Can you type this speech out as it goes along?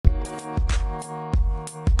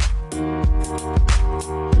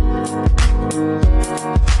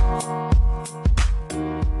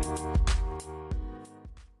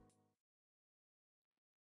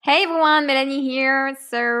Hey everyone, Melanie here.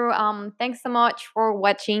 Thanks so much for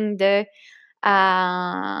watching the.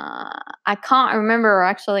 I can't remember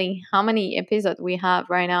actually how many episodes we have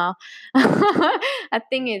right now. I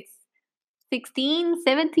think it's 16,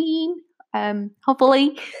 17,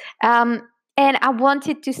 hopefully. Um, and I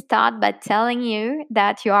wanted to start by telling you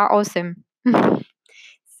that you are awesome.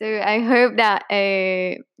 So I hope that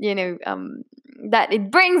that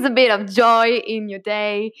it brings a bit of joy in your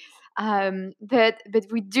day. But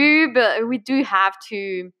we do have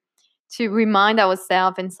to remind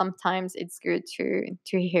ourselves, and sometimes it's good to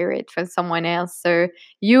hear it from someone else. So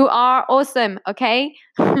you are awesome, okay?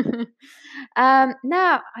 Okay,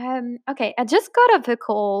 I just got off a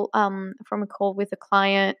call from a call with a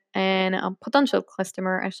client and a potential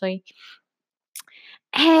customer actually.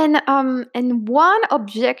 And one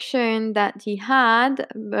objection that he had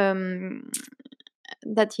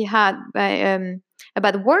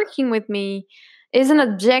about working with me is an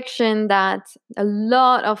objection that a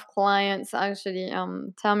lot of clients actually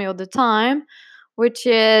tell me all the time, which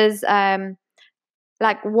is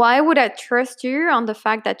like, why would I trust you on the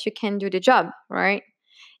fact that you can do the job, right?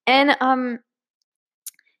 And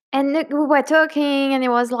we were talking, and it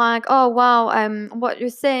was like, "Oh wow, what you're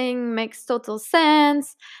saying makes total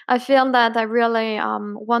sense. I feel that I really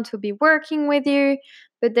want to be working with you,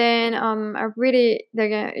 but then I really,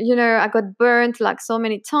 I got burnt like so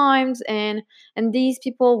many times, and these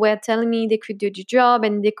people were telling me they could do the job,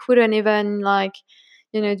 and they couldn't even like,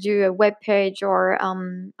 do a web page or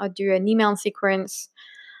do an email sequence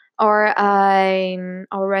or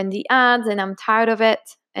run the ads, and I'm tired of it."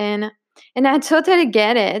 And I totally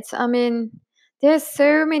get it. I mean, there's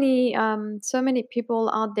so many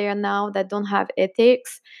people out there now that don't have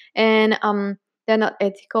ethics, and they're not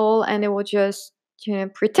ethical, and they will just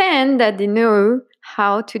pretend that they know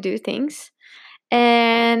how to do things,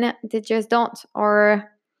 and they just don't, or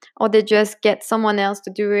they just get someone else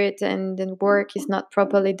to do it, and then work is not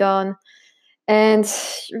properly done. And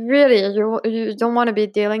really, you don't want to be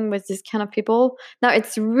dealing with these kind of people. Now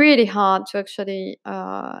it's really hard to actually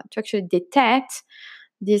detect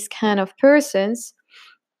these kind of persons,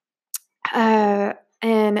 uh,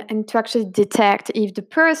 and to actually detect if the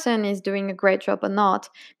person is doing a great job or not,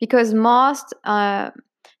 because let's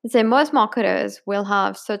say most marketers will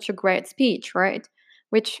have such a great speech, right?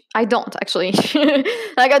 Which I don't actually.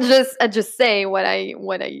 Like, I just say what I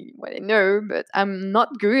know, but I'm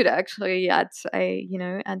not good actually at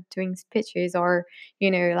doing speeches, or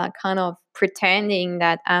like kind of pretending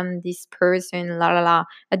that I'm this person, la la la.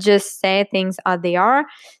 I just say things as they are.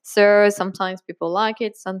 So sometimes people like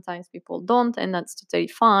it, sometimes people don't, and that's totally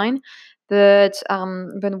fine. But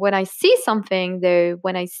when I see something, though,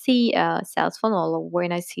 when I see a sales funnel or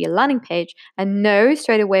when I see a landing page, I know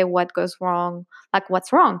straight away what goes wrong, like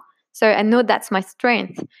what's wrong. So I know that's my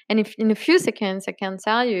strength. And if in a few seconds I can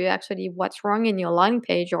tell you actually what's wrong in your landing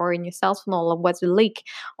page or in your sales funnel, or what's the leak,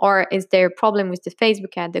 or is there a problem with the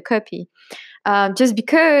Facebook ad, the copy. Just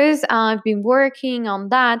because I've been working on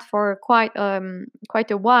that for quite a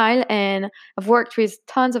while, and I've worked with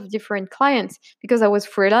tons of different clients because I was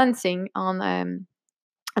freelancing on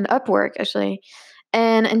Upwork actually,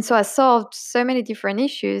 and so I solved so many different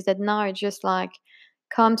issues that now it just like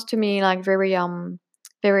comes to me like very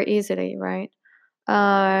easily, right?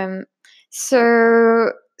 Um,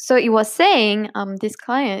 so it was saying, this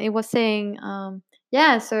client, it was saying,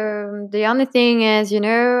 yeah. So the only thing is,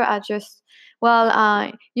 I just,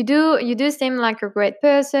 well, you do seem like a great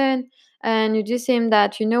person, and you do seem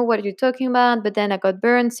that you know what you're talking about. But then I got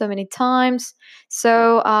burned so many times.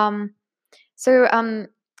 So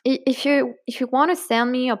if you want to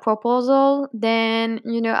send me a proposal, then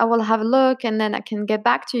I will have a look, and then I can get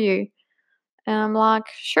back to you. And I'm like,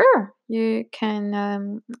 sure, you can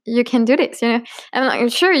do this. I'm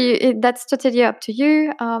like, sure, that's totally up to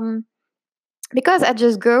you. Because I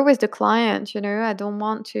just go with the client. I don't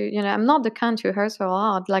want to. I'm not the kind to hurt so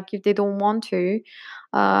hard. Like, if they don't want to,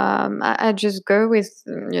 I just go with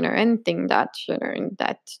anything that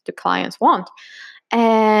the clients want.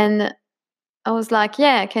 And I was like,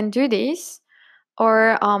 yeah, I can do this.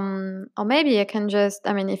 Or maybe I can just,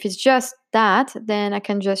 I mean, if it's just that, then I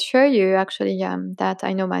can just show you actually that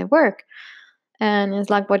I know my work. And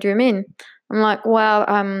it's like, what do you mean? I'm like, well,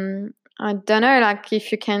 I don't know, like,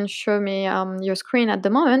 if you can show me your screen at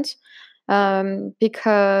the moment,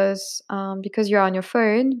 because you're on your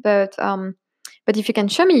phone, but if you can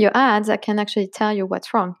show me your ads, I can actually tell you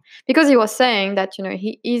what's wrong. Because he was saying that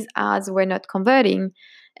his ads were not converting,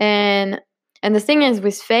 and the thing is,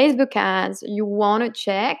 with Facebook ads, you want to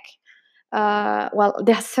check. Well,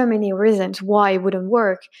 there are so many reasons why it wouldn't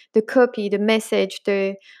work: the copy, the message,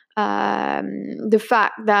 the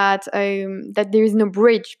fact that there is no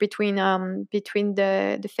bridge between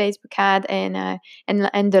the Facebook ad and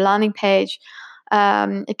the landing page.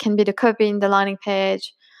 It can be the copy in the landing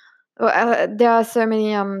page. There are so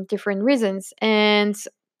many different reasons, and so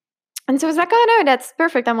it's like, oh no, that's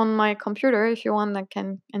perfect. I'm on my computer. If you want, I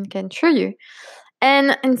can show you.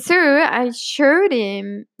 And so I showed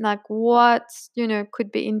him like what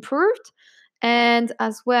could be improved, and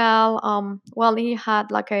as well, well, he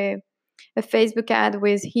had like a Facebook ad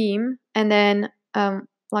with him, and then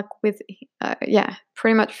like with yeah,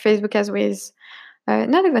 pretty much Facebook as with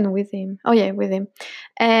not even with him. Oh yeah, with him,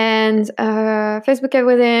 and Facebook ad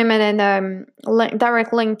with him, and then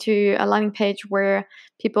direct link to a landing page where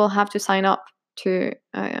people have to sign up to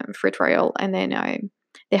free trial, and then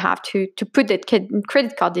they have to put that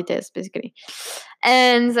credit card details basically.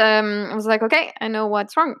 And I was like, okay, I know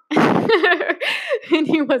what's wrong, and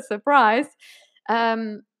he was surprised.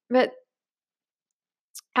 But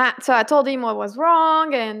so I told him what was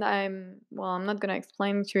wrong, and I'm not gonna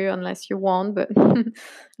explain it to you unless you want, but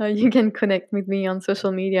you can connect with me on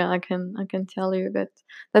social media. I can tell you, but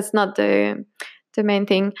that's not the main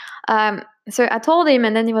thing. So I told him,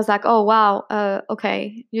 and then he was like, "Oh wow,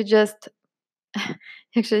 okay, you just."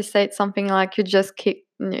 He actually said something like, "You just kicked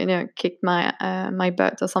my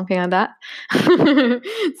butt" or something like that.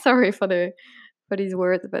 Sorry for these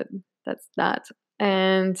words, but that's that.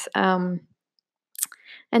 And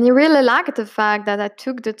he really liked the fact that I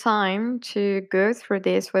took the time to go through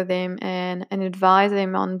this with him and advise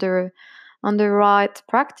him on the right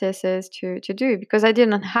practices to do, because I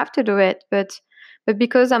didn't have to do it, but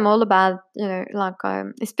because I'm all about, like,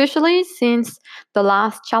 especially since the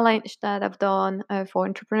last challenge that I've done for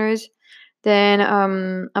entrepreneurs, then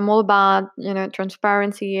I'm all about,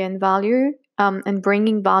 transparency and value, and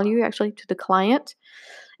bringing value actually to the client.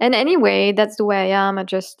 And anyway, that's the way I am. I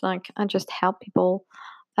just help people.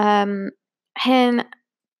 um, and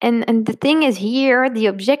and the thing is, here the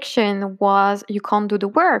objection was, you can't do the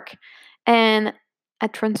work, and I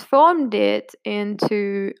transformed it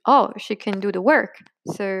into, oh, she can do the work,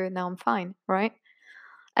 so now I'm fine, right?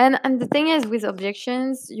 And the thing is, with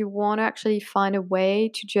objections, you want to actually find a way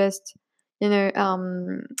to just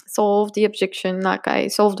solve the objection, like I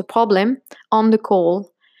solved the problem on the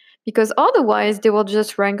call, because otherwise they will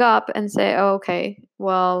just ring up and say, oh, okay,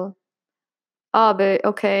 well, oh, but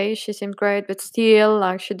okay, she seemed great, but still,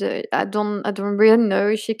 like, I don't really know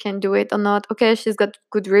if she can do it or not. Okay, she's got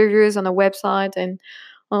good reviews on her website and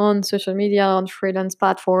on social media, on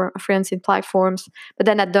freelancing platforms, but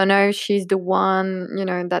then I don't know if she's the one,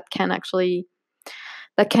 that can actually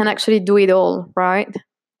do it all, right?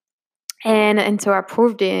 And so I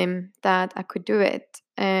proved him that I could do it.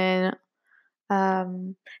 And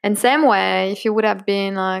same way, if you would have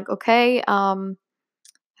been like, okay,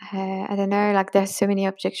 I don't know, like, there's so many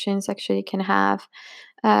objections actually you can have,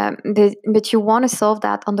 but you want to solve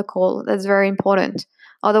that on the call. That's very important.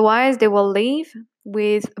 Otherwise, they will leave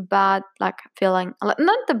with a bad, like, feeling, like,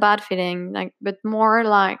 not the bad feeling, like, but more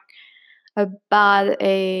like a bad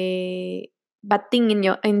thing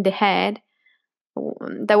in the head,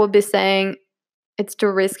 that will be saying, it's too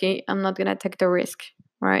risky, I'm not gonna take the risk,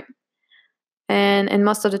 right? And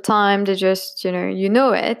most of the time they just,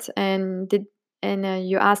 it, and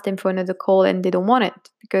you ask them for another call, and they don't want it,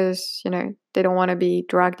 because they don't want to be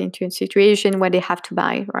dragged into a situation where they have to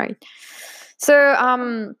buy, right? So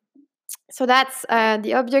that's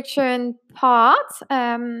the objection part.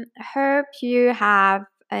 Hope you have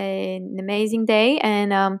an amazing day,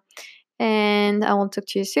 and I will talk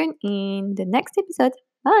to you soon in the next episode.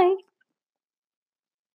 Bye.